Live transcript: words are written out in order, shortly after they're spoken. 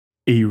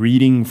A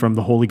reading from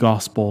the Holy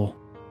Gospel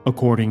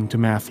according to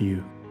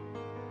Matthew.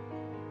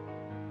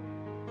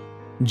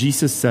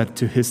 Jesus said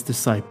to his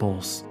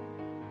disciples,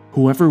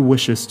 "Whoever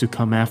wishes to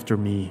come after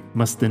me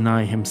must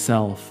deny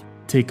himself,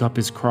 take up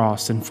his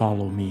cross and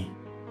follow me.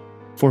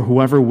 For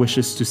whoever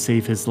wishes to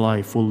save his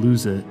life will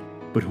lose it,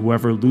 but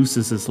whoever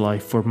loses his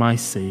life for my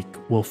sake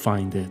will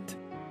find it.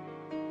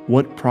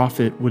 What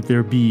profit would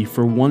there be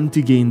for one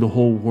to gain the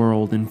whole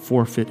world and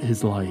forfeit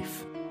his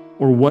life?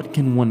 Or what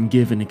can one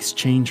give in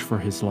exchange for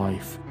his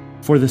life?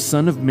 For the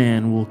Son of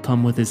Man will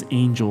come with his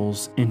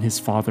angels in his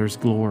Father's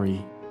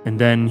glory, and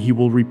then he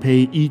will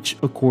repay each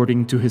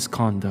according to his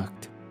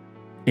conduct.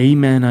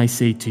 Amen, I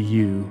say to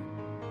you,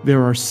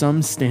 there are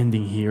some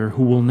standing here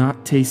who will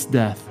not taste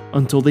death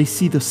until they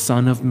see the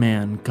Son of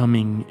Man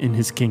coming in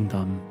his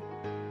kingdom."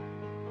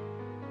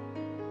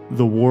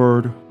 The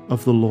word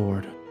of the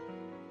Lord.